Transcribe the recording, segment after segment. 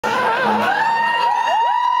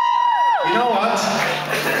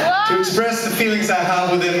to express the feelings I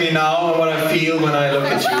have within me now and what I feel when I look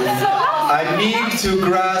at you. I need to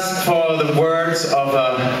grasp for the words of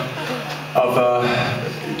a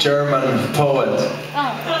German poet.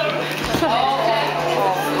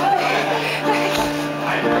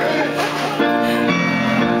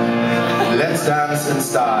 Let's dance in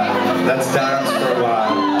style, let's dance for a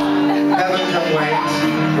while. Heaven can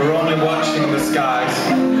wait, we're only watching the skies,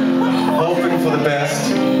 hoping for the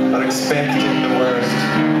best, but expecting the worst.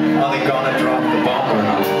 Are they gonna drop the bomb or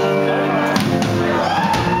not?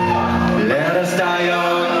 Let us die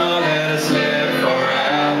young or let us live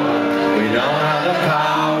forever. We don't have the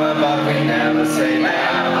power, but we never say